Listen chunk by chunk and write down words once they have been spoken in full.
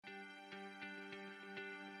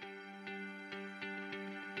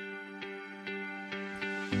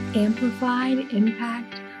amplified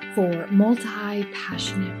impact for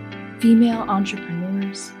multi-passionate female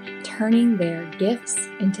entrepreneurs turning their gifts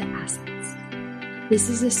into assets. This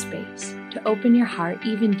is a space to open your heart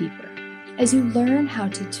even deeper as you learn how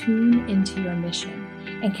to tune into your mission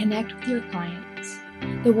and connect with your clients,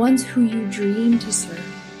 the ones who you dream to serve,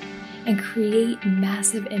 and create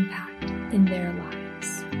massive impact in their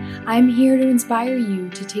lives. I'm here to inspire you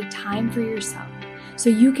to take time for yourself so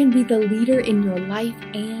you can be the leader in your life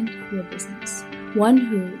and your business, one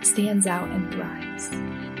who stands out and thrives.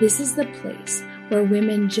 This is the place where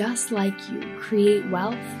women just like you create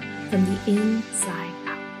wealth from the inside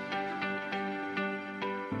out.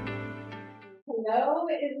 Hello,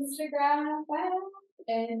 Instagram fans,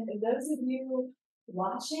 and those of you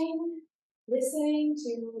watching, listening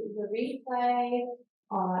to the replay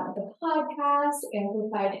on the podcast,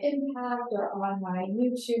 Amplified Impact, or on my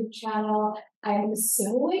YouTube channel. I'm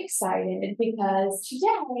so excited because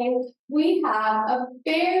today we have a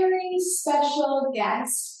very special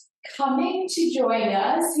guest coming to join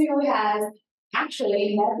us who has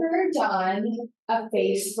actually never done a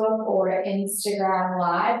Facebook or Instagram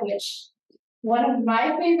Live, which one of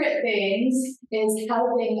my favorite things is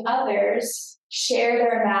helping others share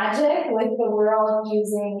their magic with the world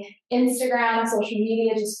using Instagram, social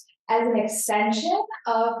media, just as an extension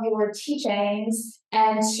of your teachings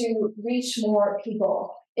and to reach more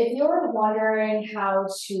people. If you're wondering how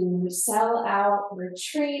to sell out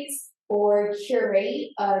retreats or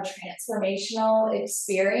curate a transformational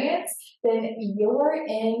experience, then you're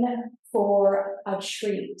in for a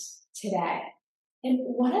treat today. And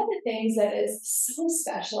one of the things that is so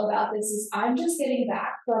special about this is I'm just getting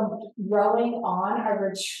back from rowing on a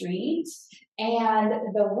retreat, and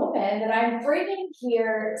the woman that I'm bringing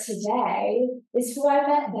here today is who I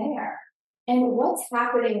met there. And what's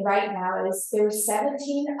happening right now is there's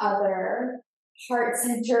 17 other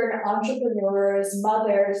heart-centered entrepreneurs,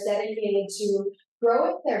 mothers dedicated to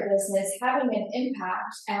growing their business, having an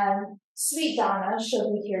impact, and sweet Donna,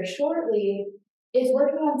 she'll be here shortly, is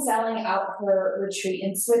working on selling out her retreat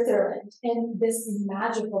in Switzerland, in this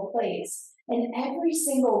magical place. And every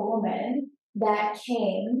single woman that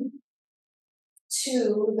came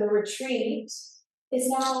to the retreat is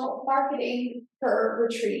now marketing her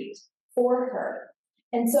retreat for her.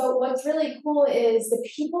 And so what's really cool is the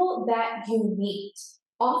people that you meet.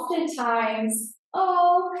 Oftentimes,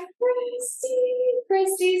 oh,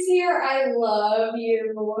 Christy's here. I love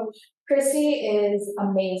you. Christy is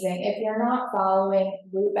amazing. If you're not following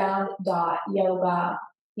rootbound.yoga,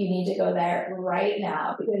 you need to go there right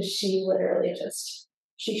now because she literally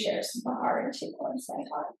she shares from the heart and she warms my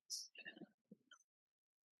heart.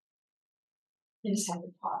 I just have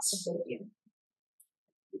to pause to hold you.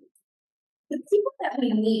 The people that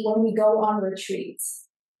we meet when we go on retreats,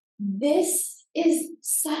 this is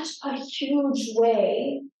such a huge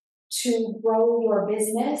way to grow your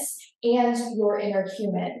business and your inner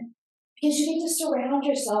human. Because you get to surround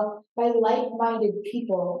yourself by like-minded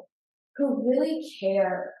people who really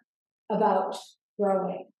care about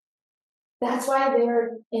growing. That's why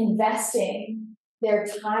they're investing their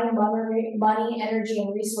time, money, energy,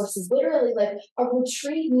 and resources. Literally, like a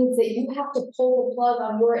retreat means that you have to pull the plug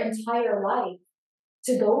on your entire life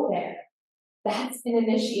to go there. That's an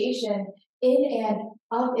initiation in and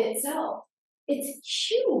of itself. It's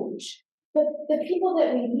huge. But the people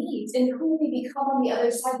that we meet and who we become on the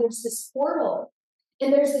other side, there's this portal.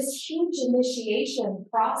 And there's this huge initiation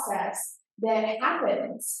process that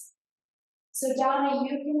happens. So Donna,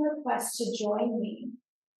 you can request to join me.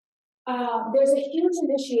 There's a huge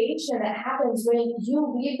initiation that happens when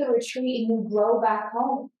you leave the retreat and you grow back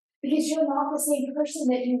home. Because you're not the same person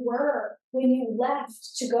that you were when you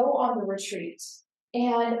left to go on the retreat.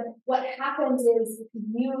 And what happens is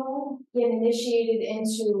you get initiated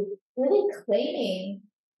into really claiming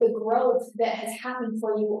the growth that has happened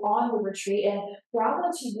for you on the retreat. And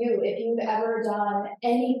bravo to you if you've ever done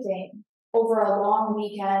anything over a long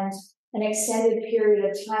weekend, an extended period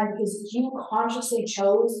of time, because you consciously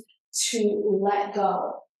chose to let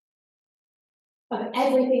go of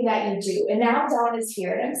everything that you do. And now Donna's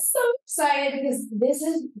here, and I'm so excited because this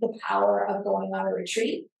is the power of going on a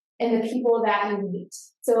retreat and the people that you meet.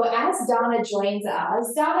 So as Donna joins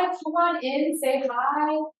us, Donna, come on in, say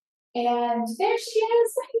hi. And there she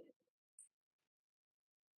is.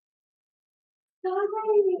 Hi,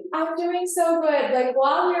 I'm doing so good. Like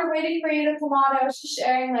while we were waiting for you to come on, I was just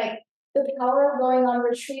sharing like the power of going on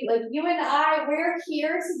retreat. Like you and I, we're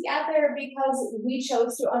here together because we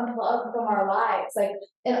chose to unplug from our lives. Like,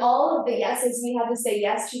 and all of the yeses we had to say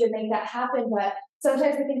yes to make that happen. But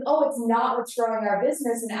sometimes we think, oh, it's not what's growing our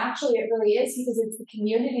business. And actually, it really is because it's the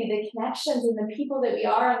community, the connections, and the people that we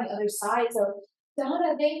are on the other side. So,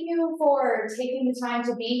 Donna, thank you for taking the time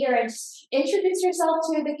to be here and just introduce yourself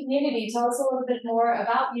to the community. Tell us a little bit more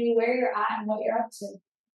about you, where you're at, and what you're up to.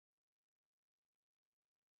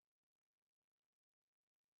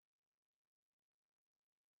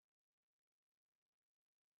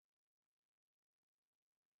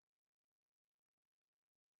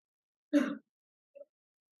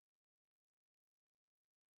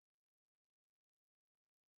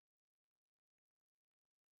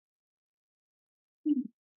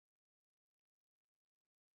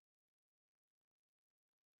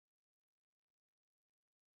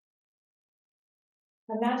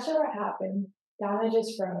 I'm not sure what happened. Donna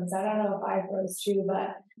just froze. I don't know if I froze too,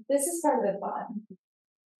 but this is part of the fun.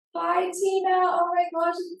 Hi, Tina. Oh my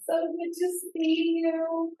gosh, it's so good to see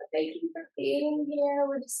you. Thank you for being here.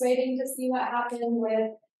 We're just waiting to see what happened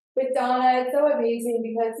with Donna. It's so amazing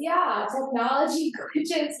because yeah, technology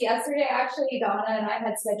glitches. Yesterday, actually, Donna and I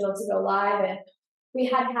had scheduled to go live, and we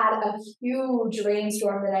had a huge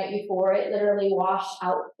rainstorm the night before. It literally washed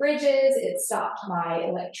out bridges. It stopped my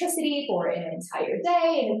electricity for an entire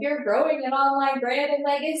day. And if you're growing an online brand and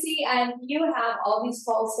legacy and you have all these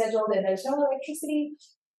calls scheduled and there's no electricity,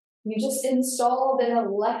 you just installed an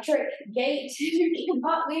electric gate. You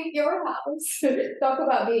cannot leave your house. Talk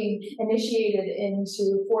about being initiated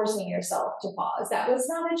into forcing yourself to pause. That was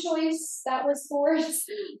not a choice, that was forced.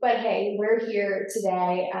 But hey, we're here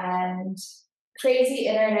today and crazy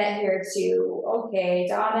internet here too. Okay,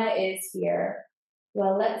 Donna is here.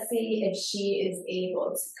 Well, let's see if she is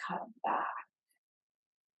able to come back.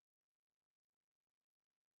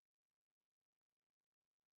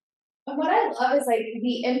 And what I love is like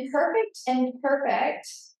the imperfect and perfect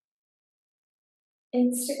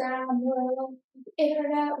Instagram world,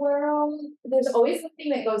 internet world. There's always something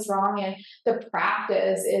that goes wrong, and the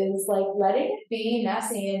practice is like letting it be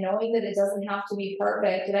messy and knowing that it doesn't have to be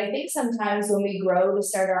perfect. And I think sometimes when we grow to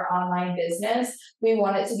start our online business, we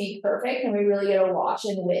want it to be perfect, and we really get to watch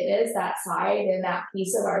and witness that side and that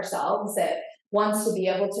piece of ourselves that wants to be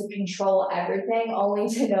able to control everything, only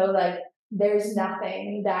to know like there's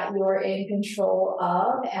nothing that you're in control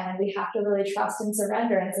of, and we have to really trust and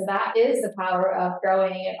surrender. And so that is the power of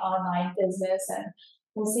growing an online business. And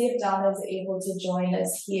we'll see if Donna's able to join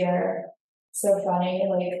us here. So funny,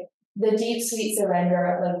 like the deep, sweet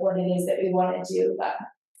surrender of like what it is that we want to do. But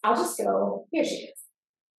I'll just go. Here she is.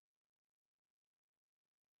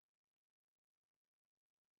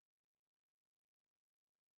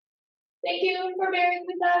 Thank you for bearing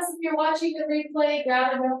with us. If you're watching the replay,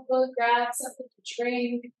 grab a notebook, grab something to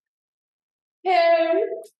drink. Hey.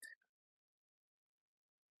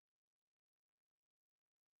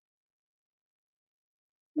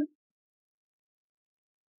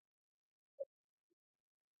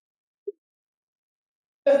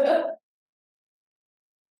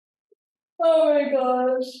 Oh my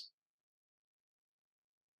gosh.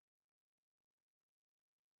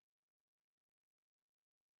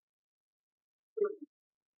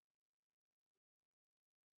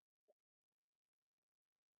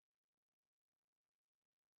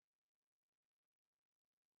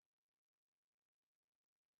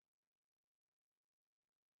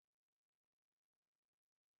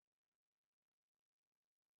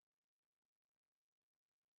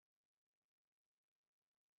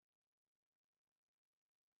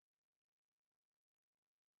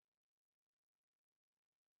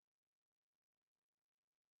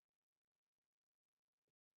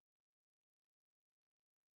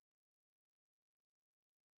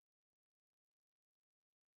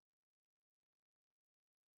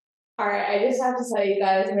 All right, I just have to tell you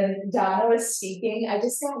guys, when Donna was speaking, I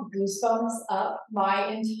just got goosebumps up my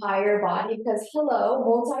entire body because, hello,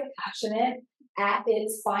 multi passionate at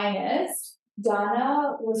its finest.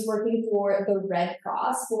 Donna was working for the Red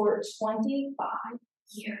Cross for 25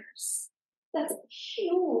 years. That's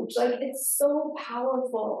huge. Like, it's so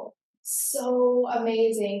powerful, so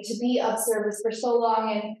amazing to be of service for so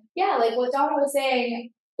long. And yeah, like what Donna was saying,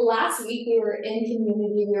 last week we were in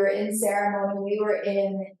community, we were in ceremony, we were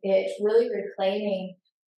in it really reclaiming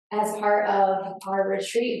as part of our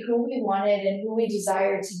retreat who we wanted and who we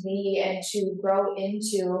desired to be and to grow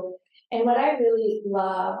into. And what I really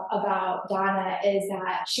love about Donna is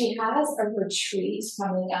that she has a retreat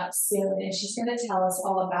coming up soon, and she's going to tell us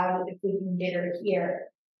all about it if we can get her here.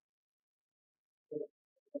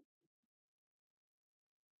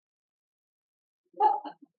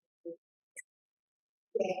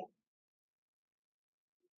 Okay.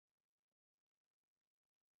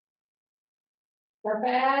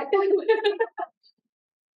 Perfect.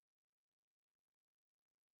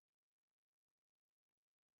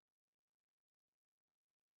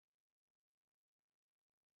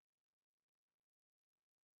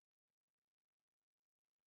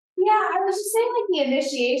 Yeah, I was just saying like the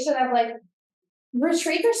initiation of like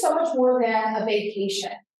retreats are so much more than a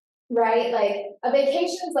vacation, right? Like a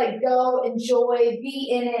vacation is like go, enjoy, be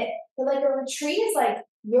in it. But like a retreat is like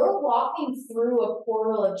you're walking through a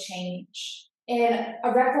portal of change. And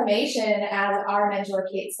a reclamation, as our mentor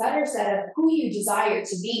Kate Sutter said, of who you desire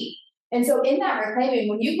to be. And so in that reclaiming,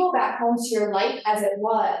 when you go back home to your life as it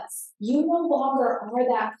was, you no longer are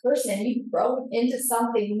that person. You've grown into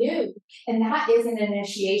something new. And that is an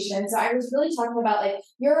initiation. So I was really talking about like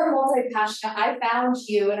you're a multi-passionate. I found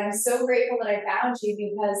you, and I'm so grateful that I found you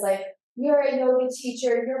because like you're a yoga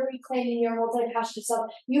teacher, you're reclaiming your multi-passionate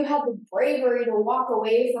self. You had the bravery to walk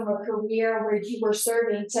away from a career where you were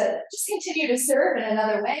serving to just continue to serve in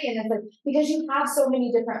another way. And it's like because you have so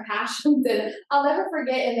many different passions. And I'll never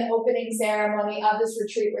forget in the opening ceremony of this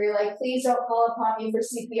retreat where you're like, please don't call upon me for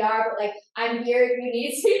CPR, but like I'm here if you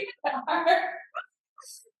need CPR.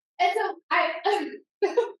 And so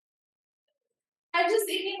I'm just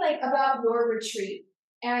thinking like about your retreat.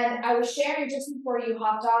 And I was sharing just before you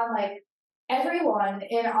hopped on, like everyone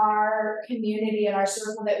in our community and our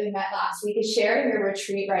circle that we met last week is sharing your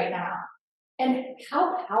retreat right now. And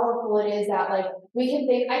how powerful it is that like we can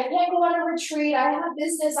think, I can't go on a retreat, I have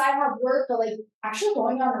business, I have work, but like actually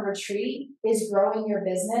going on a retreat is growing your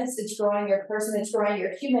business, it's growing your person, it's growing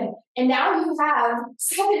your human. And now you have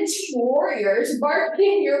 17 warriors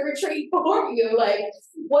marketing your retreat for you. Like,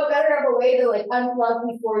 what better of a way to like unplug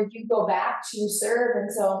before you go back to serve?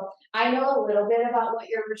 And so I know a little bit about what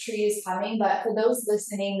your retreat is coming, but for those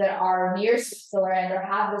listening that are near Switzerland or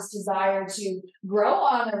have this desire to grow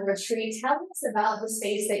on a retreat, tell us about the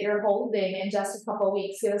space that you're holding in just a couple of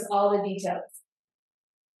weeks. Give us all the details.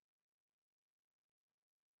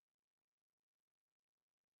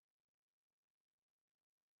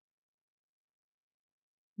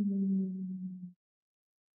 Mm.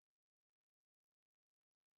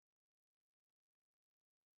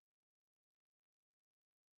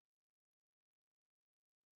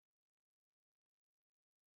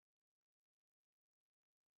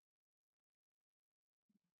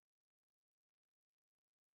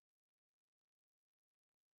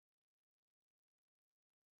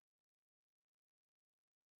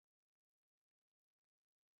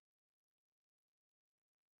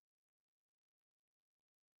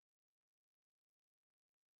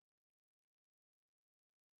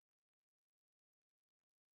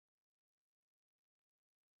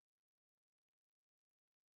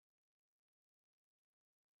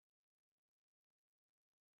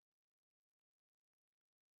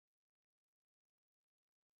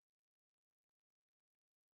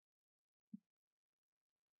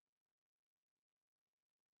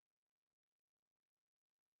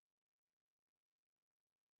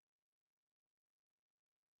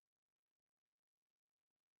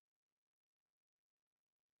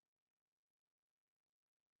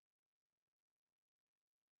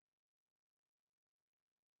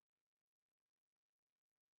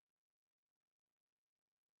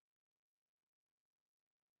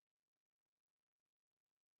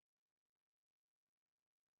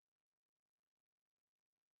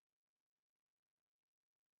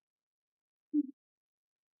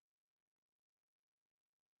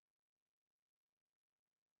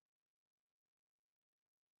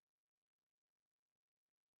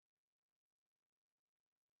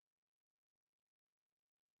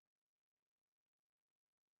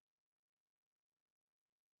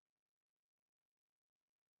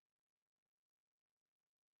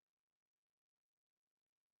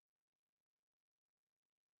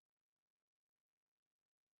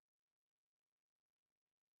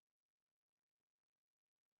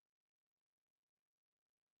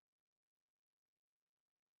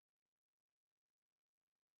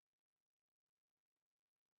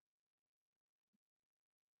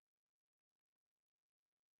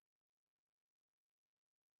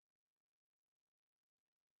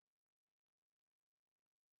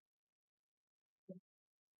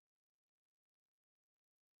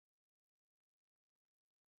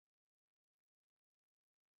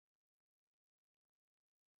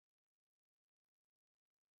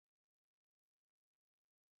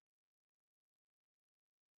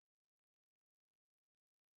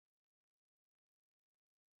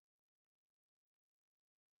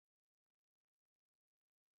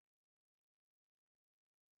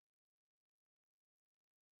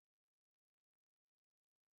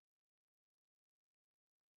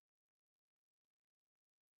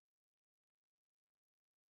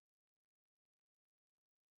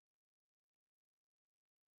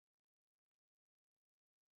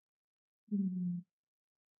 Mm.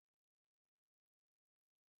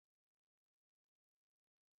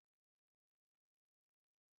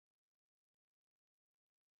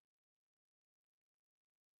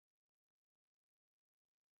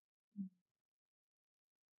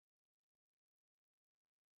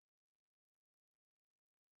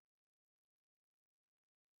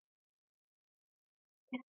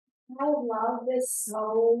 I love this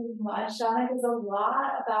so much, Donna, because a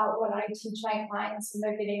lot about what I teach my clients when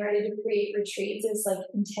they're getting ready to create retreats is like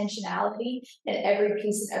intentionality in every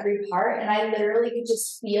piece and every part. And I literally could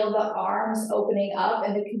just feel the arms opening up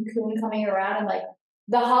and the cocoon coming around and like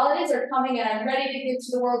the holidays are coming and I'm ready to give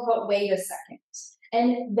to the world, but wait a second.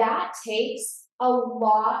 And that takes a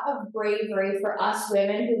lot of bravery for us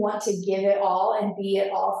women who want to give it all and be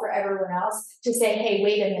it all for everyone else to say, hey,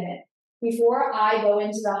 wait a minute, before I go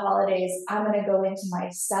into the holidays, I'm going to go into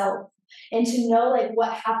myself and to know like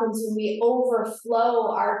what happens when we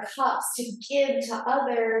overflow our cups to give to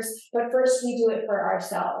others, but first we do it for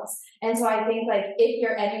ourselves. And so I think like if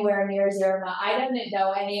you're anywhere near Zermatt, I didn't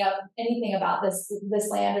know anything about this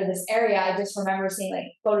land or this area. I just remember seeing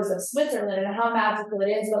like photos of Switzerland and how magical it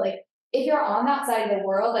is, but like if you're on that side of the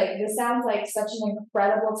world, like this sounds like such an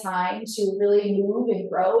incredible time to really move and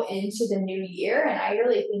grow into the new year. And I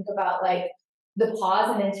really think about like the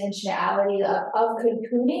pause and intentionality of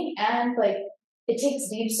cocooning and like it takes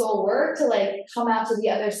deep soul work to like come out to the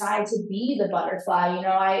other side to be the butterfly. You know,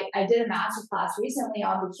 I did a master class recently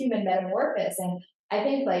on the human metamorphosis and I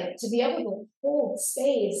think like to be able to hold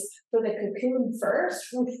space for the cocoon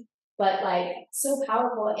first, but like so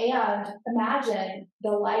powerful and imagine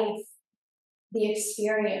the life, the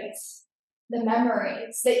experience, the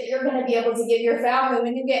memories that you're going to be able to give your family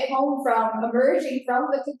when you get home from emerging from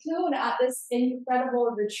the cocoon at this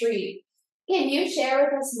incredible retreat. Can you share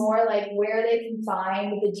with us more like where they can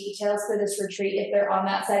find the details for this retreat if they're on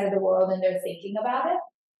that side of the world and they're thinking about it?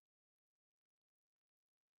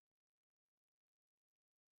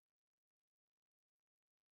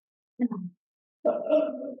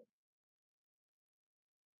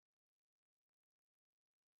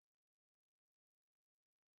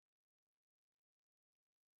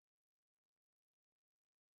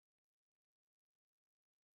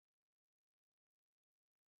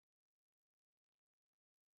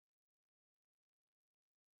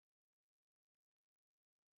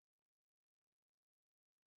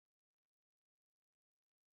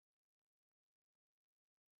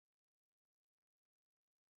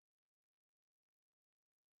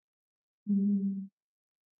 Mm.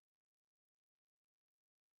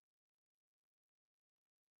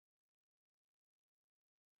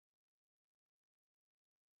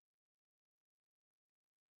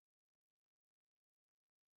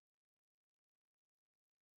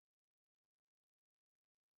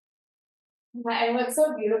 And what's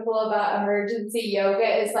so beautiful about emergency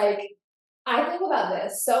yoga is like, I think about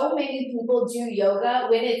this. So many people do yoga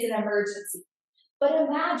when it's an emergency. But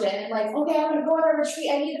imagine, like, okay, I'm going to go on a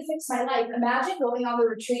retreat. I need to fix my life. Imagine going on the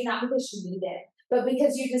retreat not because you need it, but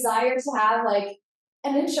because you desire to have like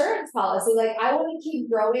an insurance policy. Like, I want to keep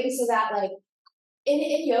growing so that, like,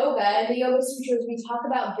 in yoga, in the Yoga Sutras, we talk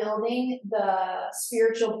about building the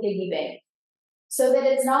spiritual piggy bank so that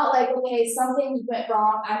it's not like, okay, something went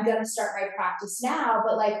wrong, I'm going to start my practice now,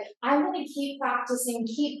 but like, I'm going to keep practicing,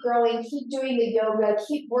 keep growing, keep doing the yoga,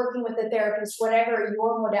 keep working with the therapist, whatever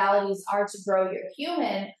your modalities are to grow your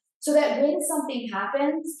human, so that when something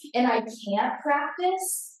happens and I can't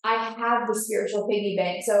practice, I have the spiritual piggy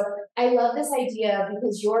bank. So I love this idea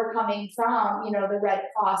because you're coming from, you know, the Red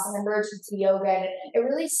Cross and emergency yoga, and it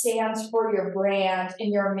really stands for your brand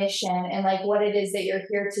and your mission and like what it is that you're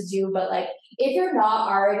here to do. But like, if you're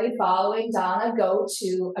not already following Donna, go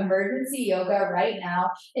to emergency yoga right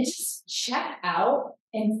now and just check out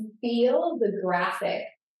and feel the graphic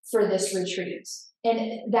for this retreat.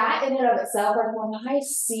 And that in and of itself, like when I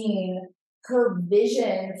seen her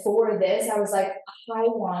vision for this, I was like, I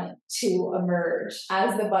want to emerge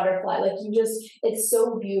as the butterfly. Like you just, it's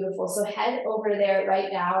so beautiful. So head over there right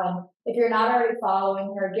now. And if you're not already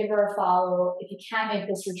following her, give her a follow. If you can't make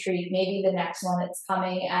this retreat, maybe the next one that's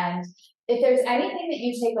coming. And if there's anything that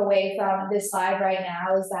you take away from this live right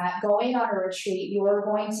now is that going on a retreat, you are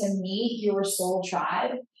going to meet your soul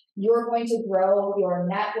tribe. You're going to grow your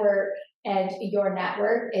network, and your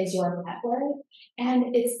network is your network.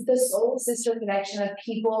 And it's the soul sister connection of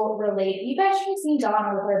people relate. You guys should have seen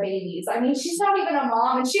Donna with her babies. I mean, she's not even a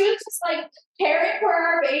mom, and she was just like caring for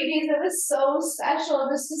her babies. It was so special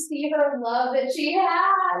just to see her love that she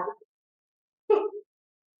had.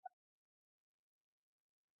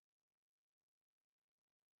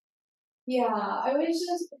 Yeah, it was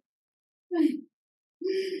just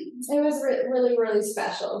it was really, really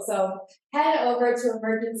special. So head over to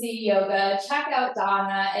Emergency Yoga, check out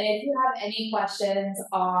Donna, and if you have any questions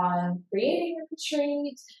on creating a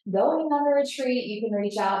retreat, going on a retreat, you can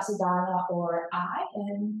reach out to Donna or I.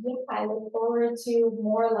 And yeah, I look forward to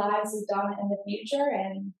more lives with Donna in the future,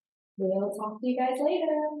 and we'll talk to you guys later.